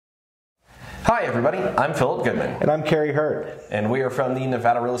Hi everybody, I'm Phillip Goodman. And I'm Kerry Herdt. And we are from the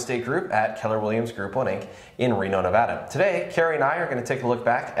Nevada Real Estate Group at Keller Williams Group 1 Inc. in Reno, Nevada. Today, Kerry and I are going to take a look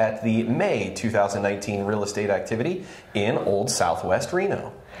back at the May 2019 real estate activity in Old Southwest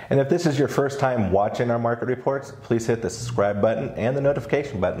Reno. And if this is your first time watching our market reports, please hit the subscribe button and the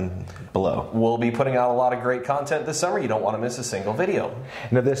notification button below. We'll be putting out a lot of great content this summer. You don't want to miss a single video.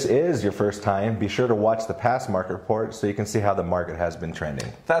 And if this is your first time, be sure to watch the past market reports so you can see how the market has been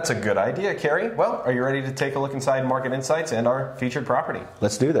trending. That's a good idea, Kerry. Well, are you ready to take a look inside Market Insights and our featured property?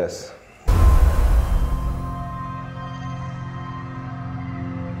 Let's do this.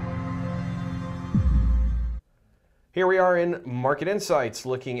 Here we are in Market Insights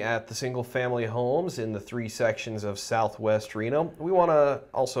looking at the single family homes in the three sections of Southwest Reno. We want to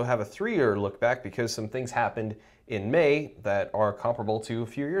also have a 3-year look back because some things happened in May that are comparable to a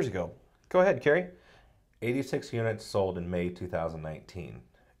few years ago. Go ahead, Kerry. 86 units sold in May 2019,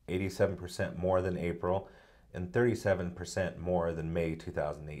 87% more than April and 37% more than May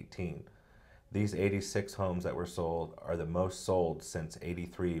 2018. These 86 homes that were sold are the most sold since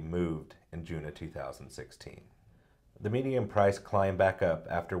 83 moved in June of 2016. The median price climbed back up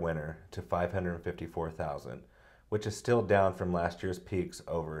after winter to $554,000, which is still down from last year's peaks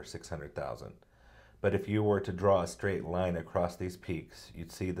over $600,000. But if you were to draw a straight line across these peaks,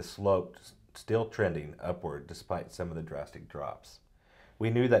 you'd see the slope still trending upward despite some of the drastic drops.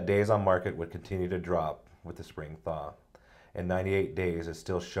 We knew that days on market would continue to drop with the spring thaw, and 98 days is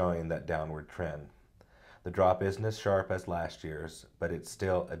still showing that downward trend. The drop isn't as sharp as last year's, but it's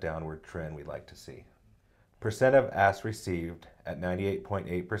still a downward trend we'd like to see. Percent of asks received at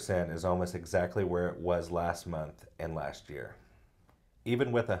 98.8% is almost exactly where it was last month and last year.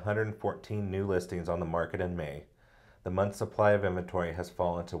 Even with 114 new listings on the market in May, the month supply of inventory has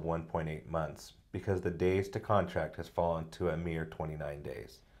fallen to 1.8 months because the days to contract has fallen to a mere 29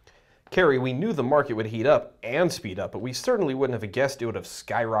 days. Kerry, we knew the market would heat up and speed up, but we certainly wouldn't have guessed it would have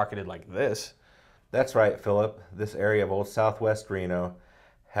skyrocketed like this. That's right, Phillip. This area of Old Southwest Reno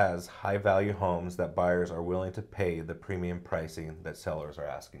has high-value homes that buyers are willing to pay the premium pricing that sellers are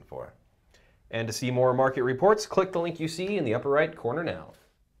asking for. And to see more market reports, click the link you see in the upper right corner now.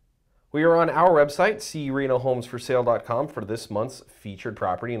 We are on our website, crenohomesforsale.com, for this month's featured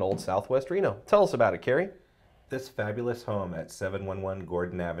property in Old Southwest Reno. Tell us about it, Kerry. This fabulous home at 711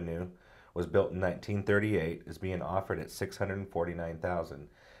 Gordon Avenue was built in 1938, is being offered at $649,000.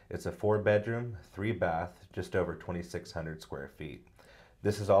 It's a 4-bedroom, 3-bath, just over 2,600 square feet.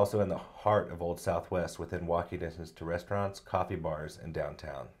 This is also in the heart of Old Southwest, within walking distance to restaurants, coffee bars, and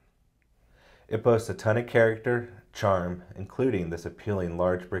downtown. It boasts a ton of character, charm, including this appealing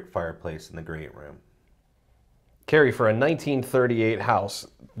large brick fireplace in the great room. Kerry, for a 1938 house,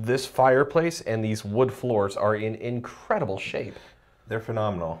 this fireplace and these wood floors are in incredible shape. They're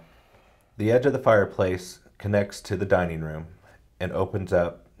phenomenal. The edge of the fireplace connects to the dining room and opens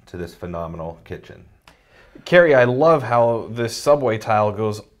up to this phenomenal kitchen. Kerry, I love how this subway tile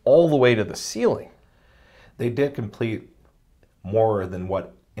goes all the way to the ceiling. They did complete more than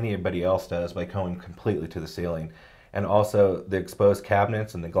what anybody else does by going completely to the ceiling. And also the exposed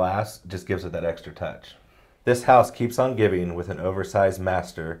cabinets and the glass just gives it that extra touch. This house keeps on giving with an oversized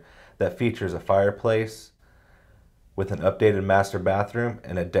master that features a fireplace with an updated master bathroom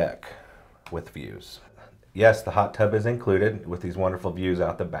and a deck with views. Yes, the hot tub is included with these wonderful views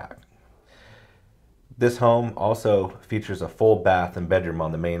out the back. This home also features a full bath and bedroom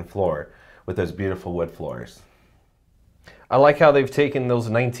on the main floor with those beautiful wood floors. I like how they've taken those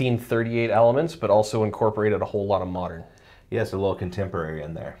 1938 elements but also incorporated a whole lot of modern. Yes, a little contemporary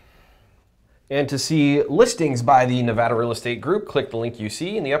in there. And to see listings by the Nevada Real Estate Group, click the link you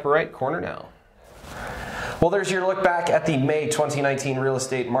see in the upper right corner now. Well, there's your look back at the May 2019 real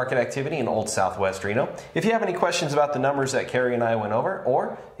estate market activity in Old Southwest Reno. If you have any questions about the numbers that Kerry and I went over,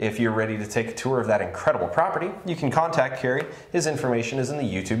 or if you're ready to take a tour of that incredible property, you can contact Kerry. His information is in the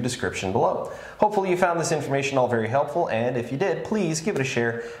YouTube description below. Hopefully you found this information all very helpful, and if you did, please give it a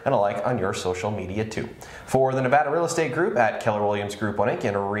share and a like on your social media too. For the Nevada Real Estate Group at Keller Williams Group 1 Inc.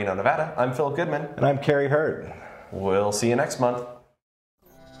 in Reno, Nevada, I'm Phillip Goodman. And I'm Kerry Herdt. We'll see you next month.